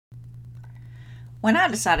When I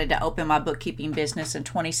decided to open my bookkeeping business in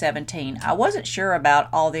 2017, I wasn't sure about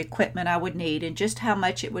all the equipment I would need and just how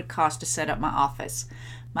much it would cost to set up my office.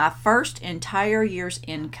 My first entire year's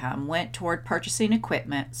income went toward purchasing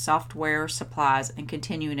equipment, software, supplies, and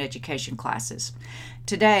continuing education classes.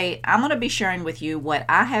 Today, I'm going to be sharing with you what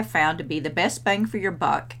I have found to be the best bang for your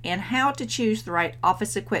buck and how to choose the right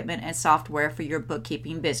office equipment and software for your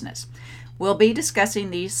bookkeeping business. We'll be discussing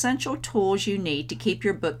the essential tools you need to keep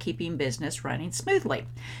your bookkeeping business running smoothly.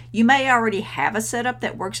 You may already have a setup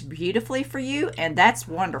that works beautifully for you, and that's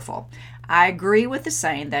wonderful. I agree with the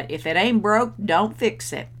saying that if it ain't broke, don't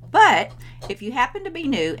fix it. But if you happen to be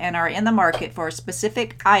new and are in the market for a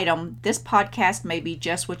specific item, this podcast may be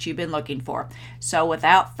just what you've been looking for. So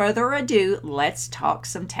without further ado, let's talk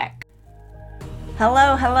some tech.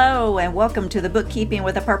 Hello, and welcome to the Bookkeeping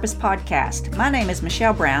with a Purpose podcast. My name is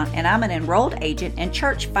Michelle Brown, and I'm an enrolled agent and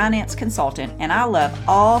church finance consultant, and I love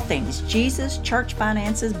all things Jesus, church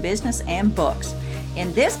finances, business, and books.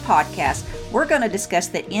 In this podcast, we're going to discuss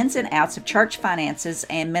the ins and outs of church finances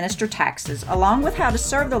and minister taxes, along with how to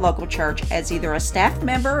serve the local church as either a staff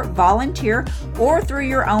member, volunteer, or through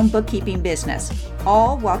your own bookkeeping business,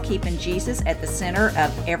 all while keeping Jesus at the center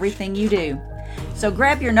of everything you do. So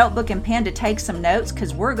grab your notebook and pen to take some notes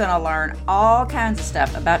because we're going to learn all kinds of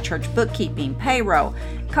stuff about church bookkeeping, payroll,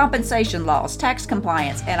 compensation laws, tax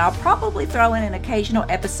compliance, and I'll probably throw in an occasional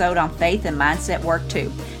episode on faith and mindset work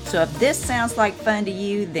too. So if this sounds like fun to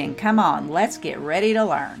you, then come on, let's get ready to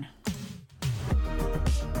learn.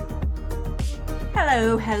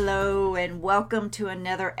 Hello, and welcome to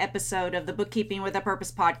another episode of the Bookkeeping with a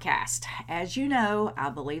Purpose podcast. As you know, I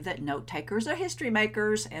believe that note takers are history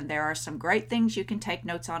makers, and there are some great things you can take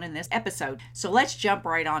notes on in this episode. So let's jump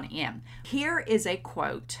right on in. Here is a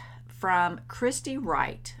quote from Christy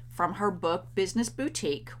Wright from her book Business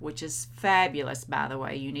Boutique, which is fabulous, by the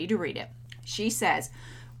way. You need to read it. She says,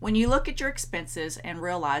 "When you look at your expenses and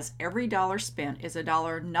realize every dollar spent is a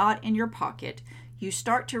dollar not in your pocket, you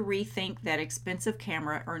start to rethink that expensive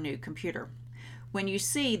camera or new computer. When you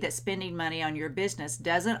see that spending money on your business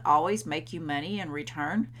doesn't always make you money in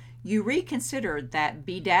return, you reconsider that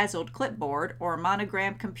bedazzled clipboard or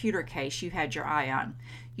monogram computer case you had your eye on.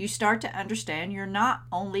 You start to understand you're not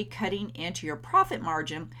only cutting into your profit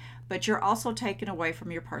margin, but you're also taking away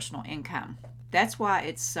from your personal income. That's why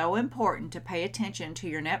it's so important to pay attention to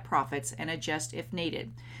your net profits and adjust if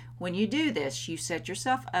needed. When you do this, you set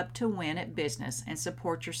yourself up to win at business and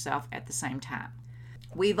support yourself at the same time."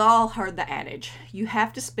 We've all heard the adage, you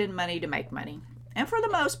have to spend money to make money. And for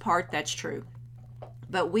the most part, that's true.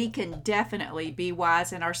 But we can definitely be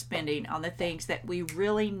wise in our spending on the things that we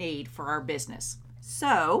really need for our business.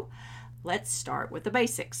 So, let's start with the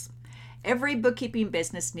basics. Every bookkeeping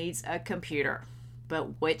business needs a computer.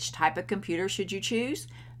 But which type of computer should you choose?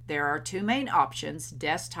 There are two main options,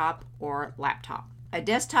 desktop or laptop. A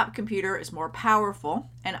desktop computer is more powerful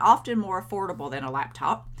and often more affordable than a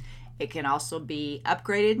laptop. It can also be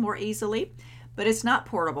upgraded more easily, but it's not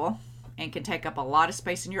portable and can take up a lot of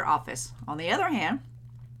space in your office. On the other hand,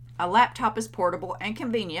 a laptop is portable and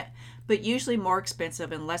convenient, but usually more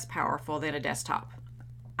expensive and less powerful than a desktop.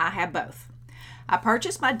 I have both. I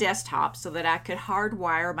purchased my desktop so that I could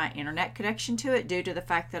hardwire my internet connection to it due to the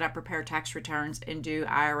fact that I prepare tax returns and do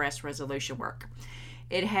IRS resolution work.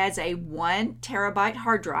 It has a 1 terabyte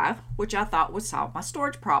hard drive, which I thought would solve my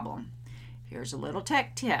storage problem. Here's a little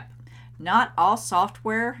tech tip. Not all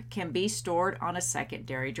software can be stored on a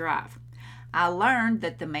secondary drive. I learned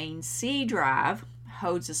that the main C drive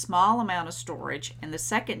holds a small amount of storage, and the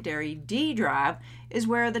secondary D drive is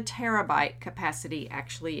where the terabyte capacity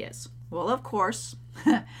actually is. Well, of course,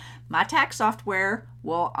 my tax software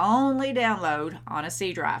will only download on a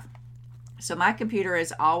C drive. So my computer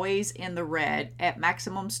is always in the red at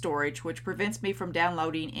maximum storage, which prevents me from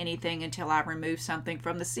downloading anything until I remove something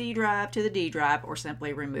from the C drive to the D drive or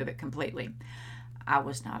simply remove it completely. I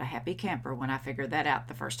was not a happy camper when I figured that out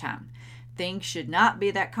the first time. Things should not be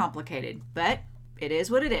that complicated, but it is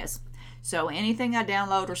what it is. So anything I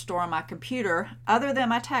download or store on my computer, other than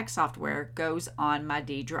my tax software, goes on my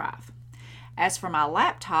D drive. As for my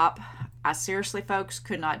laptop, I seriously, folks,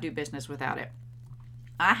 could not do business without it.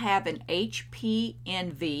 I have an HP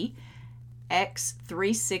Envy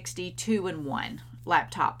X360 2-in-1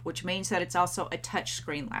 laptop, which means that it's also a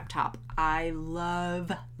touchscreen laptop. I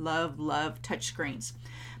love touchscreens.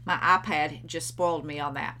 My iPad just spoiled me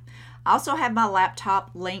on that. I also have my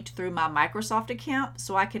laptop linked through my Microsoft account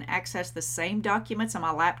so I can access the same documents on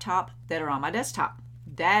my laptop that are on my desktop.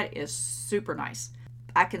 That is super nice.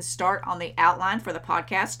 I can start on the outline for the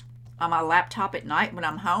podcast on my laptop at night when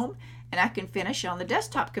I'm home, and I can finish on the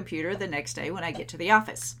desktop computer the next day when I get to the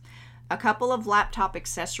office. A couple of laptop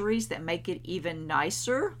accessories that make it even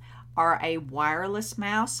nicer are a wireless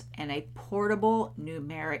mouse and a portable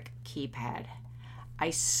numeric keypad. I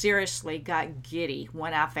seriously got giddy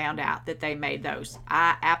when I found out that they made those.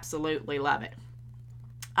 I absolutely love it.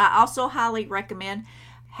 I also highly recommend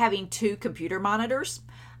having 2 computer monitors.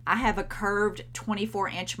 I have a curved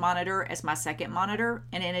 24-inch monitor as my second monitor,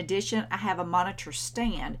 and in addition, I have a monitor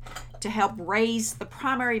stand to help raise the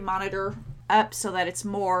primary monitor up so that it's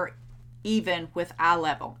more even with eye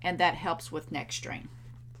level, and that helps with neck strain.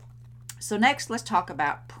 So next, let's talk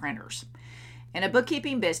about printers. In a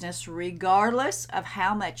bookkeeping business, regardless of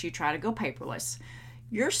how much you try to go paperless,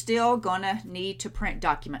 you're still going to need to print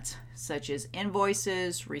documents such as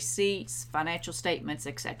invoices, receipts, financial statements,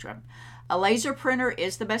 etc. A laser printer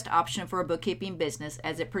is the best option for a bookkeeping business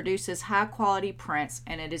as it produces high quality prints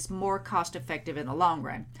and it is more cost effective in the long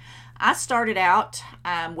run. I started out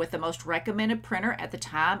with the most recommended printer at the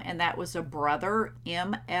time, and that was a Brother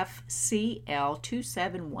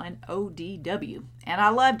MFCL2710DW, and I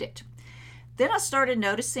loved it. Then I started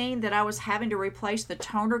noticing that I was having to replace the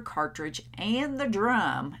toner cartridge and the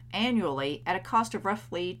drum annually at a cost of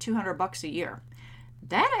roughly $200 a year.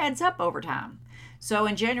 That adds up over time. So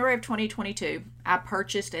in January of 2022, I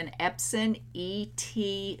purchased an Epson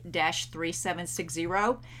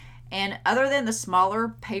ET-3760, and other than the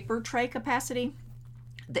smaller paper tray capacity,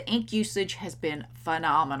 the ink usage has been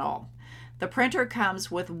phenomenal. The printer comes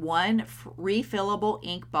with 1 refillable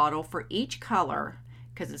ink bottle for each color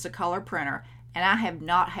because it's a color printer, and I have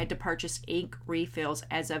not had to purchase ink refills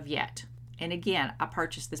as of yet. And again, I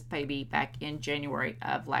purchased this baby back in January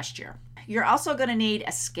of last year. You're also going to need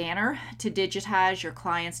a scanner to digitize your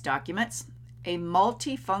client's documents. A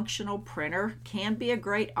multifunctional printer can be a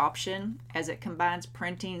great option as it combines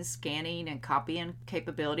printing, scanning, and copying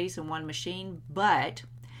capabilities in one machine, but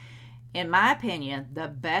in my opinion, the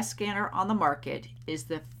best scanner on the market is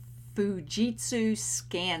the Fujitsu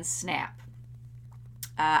ScanSnap.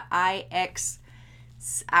 I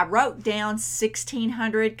wrote down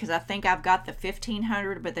 1600 because I think I've got the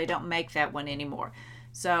 1500, but they don't make that one anymore.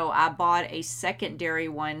 So I bought a secondary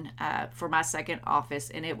one for my second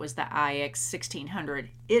office, and it was the IX 1600.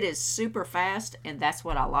 It is super fast, and that's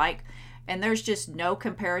what I like. And there's just no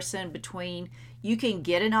comparison between, you can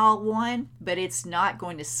get an all-one, but it's not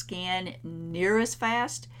going to scan near as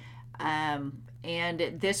fast.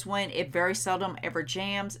 And this one, it very seldom ever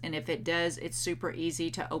jams, and if it does, it's super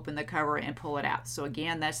easy to open the cover and pull it out. So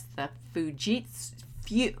again, that's the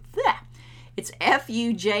Fujitsu. It's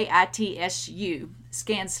FUJITSU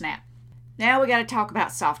ScanSnap. Now we got to talk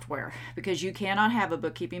about software, because you cannot have a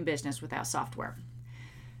bookkeeping business without software.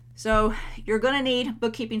 So you're going to need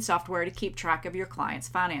bookkeeping software to keep track of your clients'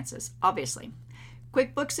 finances, obviously.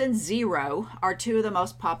 QuickBooks and Xero are 2 of the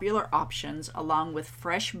most popular options, along with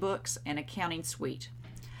FreshBooks and Accounting Suite.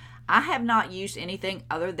 I have not used anything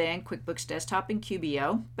other than QuickBooks Desktop and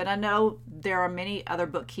QBO, but I know there are many other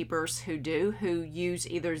bookkeepers who use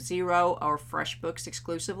either Xero or FreshBooks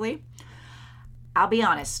exclusively. I'll be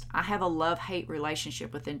honest, I have a love-hate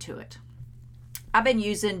relationship with Intuit. I've been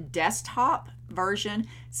using desktop version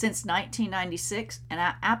since 1996, and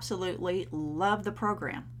I absolutely love the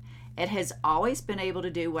program. It has always been able to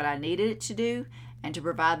do what I needed it to do and to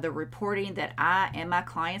provide the reporting that I and my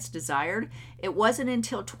clients desired. It wasn't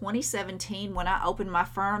until 2017 when I opened my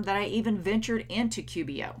firm that I even ventured into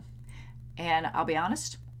QBO. And I'll be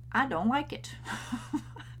honest, I don't like it.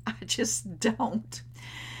 I just don't.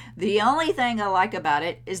 The only thing I like about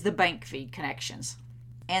it is the bank feed connections,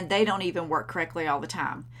 and they don't even work correctly all the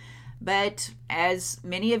time. But as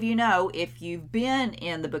many of you know, if you've been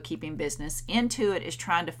in the bookkeeping business, Intuit is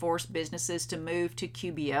trying to force businesses to move to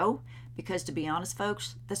QBO because, to be honest,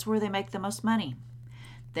 folks, that's where they make the most money.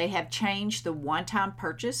 They have changed the one-time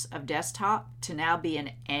purchase of desktop to now be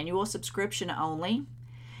an annual subscription only.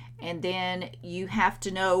 And then you have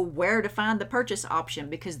to know where to find the purchase option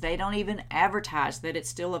because they don't even advertise that it's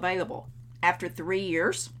still available. After 3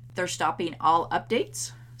 years, they're stopping all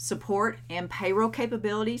updates, support, and payroll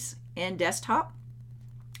capabilities in desktop.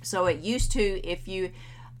 So it used to, if you,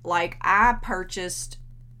 like I purchased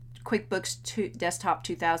QuickBooks Desktop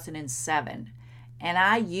 2007, and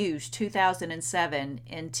I used 2007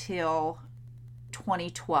 until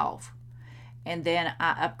 2012. And then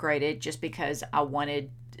I upgraded just because I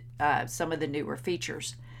wanted some of the newer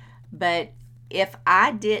features. But if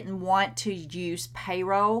I didn't want to use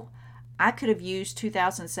payroll, I could have used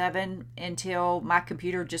 2007 until my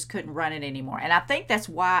computer just couldn't run it anymore. And I think that's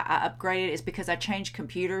why I upgraded, is because I changed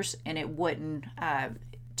computers and it wouldn't,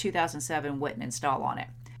 2007 wouldn't install on it.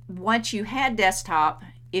 Once you had desktop,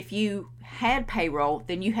 if you had payroll,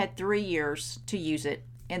 then you had 3 years to use it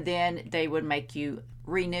and then they would make you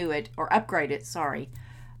renew it or upgrade it,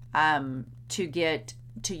 to get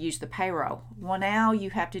to use the payroll. Well, now you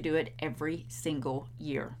have to do it every single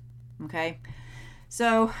year. Okay.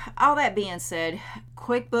 So all that being said,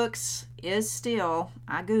 QuickBooks is still,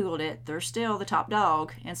 I Googled it, they're still the top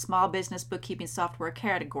dog in small business bookkeeping software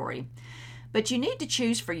category. But you need to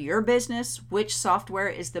choose for your business which software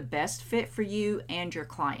is the best fit for you and your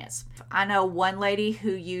clients. I know one lady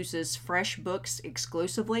who uses FreshBooks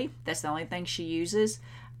exclusively. That's the only thing she uses.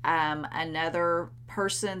 Another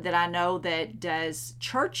person that I know that does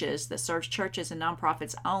churches, that serves churches and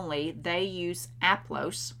nonprofits only, they use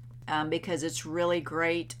Aplos. Because it's really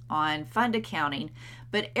great on fund accounting.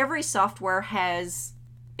 But every software has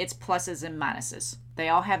its pluses and minuses. They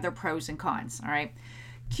all have their pros and cons, all right?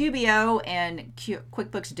 QBO and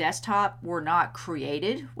QuickBooks Desktop were not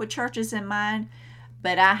created with churches in mind,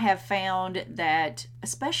 but I have found that,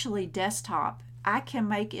 especially Desktop, I can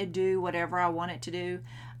make it do whatever I want it to do.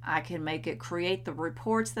 I can make it create the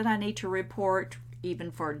reports that I need to report,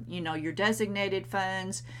 even for, your designated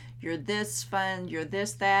funds, you're this fund, you're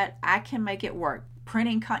this, that. I can make it work.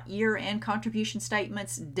 Printing year-end contribution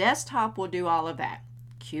statements, Desktop will do all of that.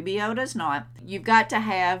 QBO does not. You've got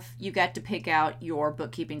to pick out your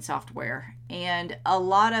bookkeeping software. And a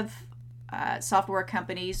lot of software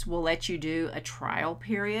companies will let you do a trial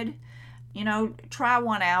period. Try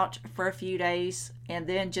one out for a few days and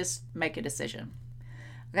then just make a decision.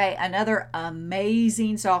 Okay, another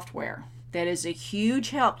amazing software that is a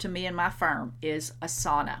huge help to me and my firm is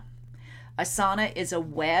Asana. Asana is a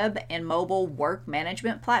web and mobile work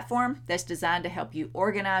management platform that's designed to help you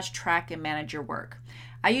organize, track, and manage your work.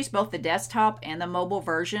 I use both the desktop and the mobile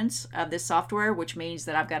versions of this software, which means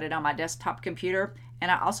that I've got it on my desktop computer, and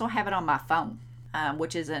I also have it on my phone,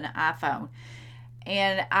 which is an iPhone.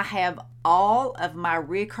 And I have all of my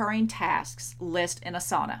recurring tasks listed in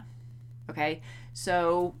Asana. Okay,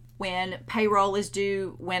 so when payroll is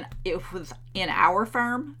due, in our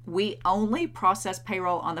firm, we only process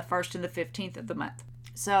payroll on the 1st and the 15th of the month.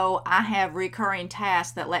 So I have recurring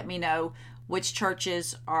tasks that let me know which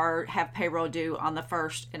churches have payroll due on the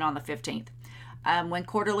 1st and on the 15th. When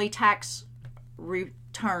quarterly tax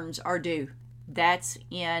returns are due, that's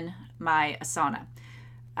in my Asana.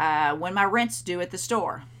 When my rent's due at the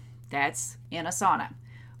store, that's in Asana.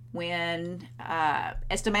 When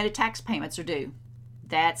estimated tax payments are due,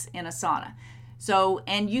 that's in Asana. So,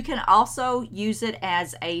 and you can also use it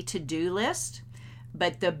as a to-do list,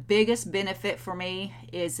 but the biggest benefit for me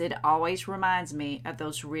is it always reminds me of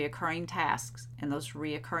those reoccurring tasks and those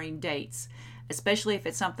reoccurring dates, especially if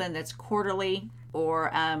it's something that's quarterly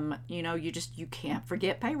or, you can't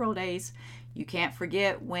forget payroll days. You can't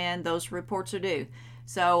forget when those reports are due.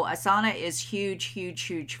 So Asana is huge, huge,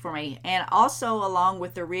 huge for me. And also, along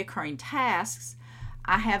with the reoccurring tasks,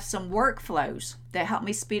 I have some workflows that help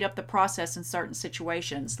me speed up the process in certain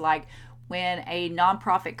situations. Like when a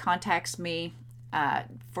nonprofit contacts me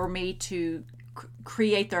for me to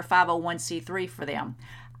create their 501c3 for them,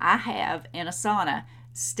 I have in Asana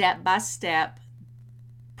step-by-step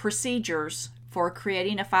procedures for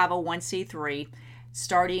creating a 501c3,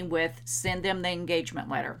 starting with send them the engagement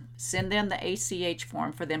letter, send them the ACH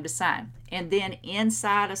form for them to sign. And then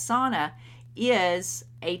inside Asana is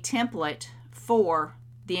a template for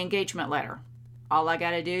the engagement letter. All I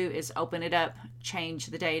got to do is open it up, change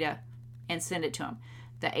the data, and send it to them.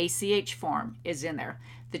 The ACH form is in there.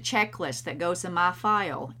 The checklist that goes in my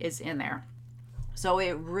file is in there. So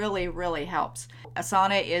it really, really helps.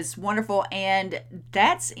 Asana is wonderful, and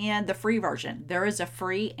that's in the free version. There is a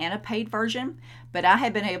free and a paid version, but I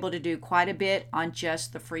have been able to do quite a bit on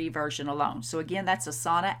just the free version alone. So again, that's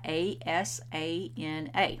Asana,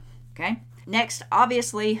 A-S-A-N-A. Okay. Next,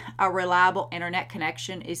 obviously, a reliable internet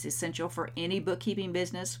connection is essential for any bookkeeping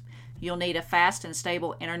business. You'll need a fast and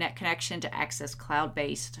stable internet connection to access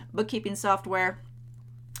cloud-based bookkeeping software.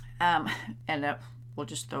 We'll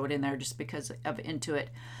just throw it in there just because of Intuit.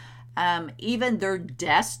 Even their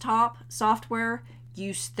desktop software,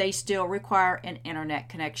 they still require an internet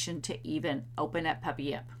connection to even open up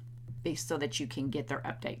Puppy Up so that you can get their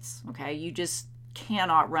updates. Okay, you just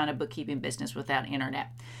cannot run a bookkeeping business without internet.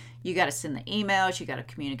 You got to send the emails, you got to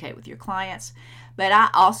communicate with your clients. But I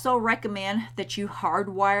also recommend that you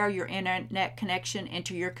hardwire your internet connection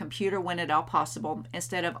into your computer when at all possible,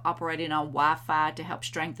 instead of operating on Wi-Fi to help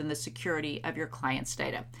strengthen the security of your client's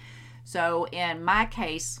data. So in my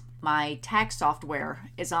case, my tax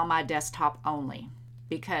software is on my desktop only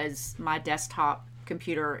because my desktop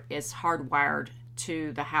computer is hardwired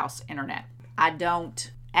to the house internet. I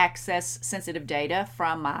don't access sensitive data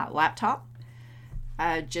from my laptop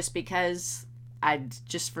just because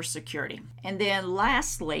just for security. And then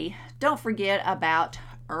lastly, don't forget about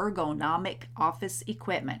ergonomic office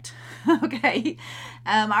equipment. Okay,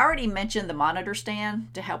 I already mentioned the monitor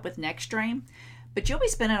stand to help with neck strain, but you'll be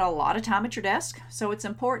spending a lot of time at your desk, so it's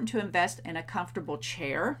important to invest in a comfortable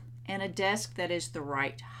chair and a desk that is the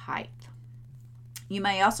right height. You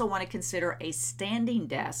may also want to consider a standing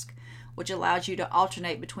desk, which allows you to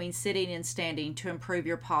alternate between sitting and standing to improve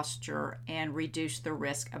your posture and reduce the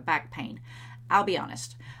risk of back pain. I'll be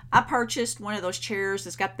honest, I purchased one of those chairs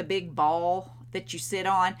that's got the big ball that you sit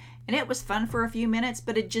on, and it was fun for a few minutes,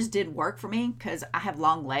 but it just didn't work for me because I have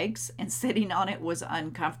long legs and sitting on it was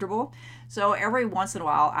uncomfortable. So every once in a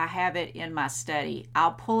while I have it in my study.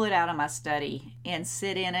 I'll pull it out of my study and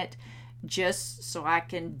sit in it just so I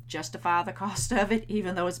can justify the cost of it,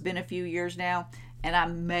 even though it's been a few years now and I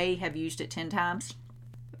may have used it 10 times.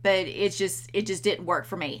 But it just didn't work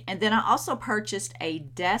for me. And then I also purchased a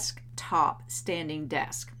desktop standing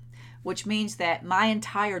desk, which means that my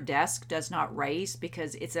entire desk does not raise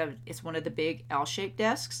because it's one of the big L-shaped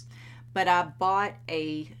desks. But I bought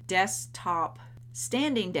a desktop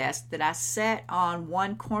standing desk that I set on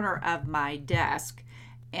one corner of my desk,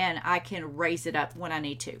 and I can raise it up when I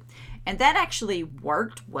need to. And that actually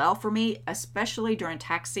worked well for me, especially during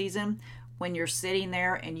tax season when you're sitting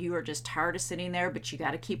there and you are just tired of sitting there, but you got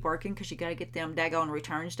to keep working because you got to get them daggone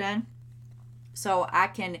returns done. So I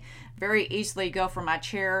can very easily go from my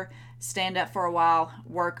chair, stand up for a while,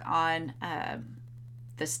 work on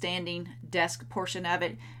the standing desk portion of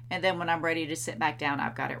it, and then when I'm ready to sit back down,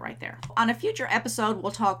 I've got it right there. On a future episode,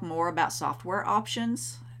 we'll talk more about software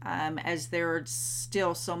options, as there are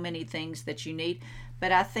still so many things that you need.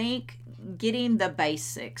 But I think getting the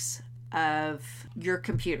basics of your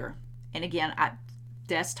computer, and again,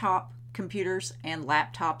 desktop computers and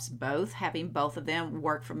laptops both, having both of them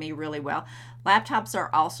work for me really well. Laptops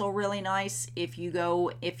are also really nice if you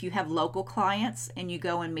have local clients and you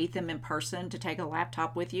go and meet them in person to take a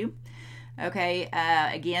laptop with you. Okay,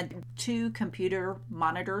 again, 2 computer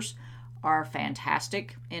monitors are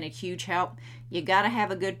fantastic and a huge help. You got to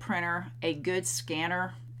have a good printer. A good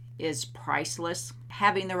scanner is priceless.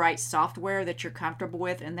 Having the right software that you're comfortable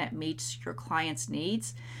with and that meets your client's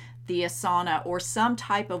needs. The Asana or some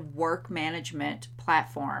type of work management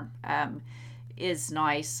platform is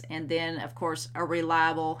nice. And then, of course, a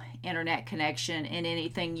reliable internet connection and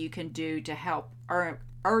anything you can do to help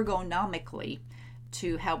ergonomically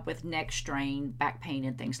to help with neck strain, back pain,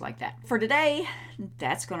 and things like that. For today,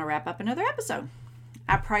 that's going to wrap up another episode.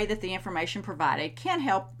 I pray that the information provided can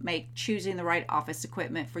help make choosing the right office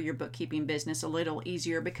equipment for your bookkeeping business a little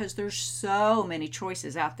easier, because there's so many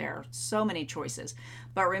choices out there, so many choices.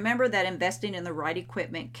 But remember that investing in the right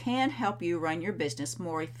equipment can help you run your business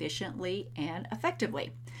more efficiently and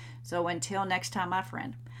effectively. So until next time, my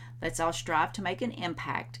friend, let's all strive to make an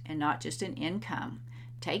impact and not just an income.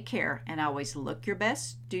 Take care and always look your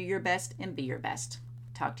best, do your best, and be your best.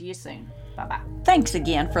 Talk to you soon. Bye-bye. Thanks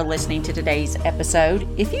again for listening to today's episode.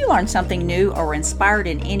 If you learned something new or inspired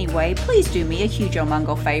in any way, please do me a huge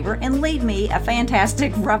omungo favor and leave me a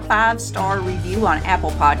fantastic 5-star review on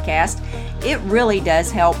Apple Podcast. It really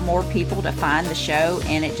does help more people to find the show,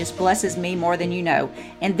 and it just blesses me more than you know.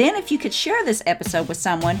 And then if you could share this episode with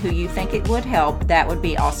someone who you think it would help, that would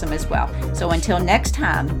be awesome as well. So until next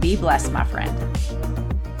time, be blessed, my friend.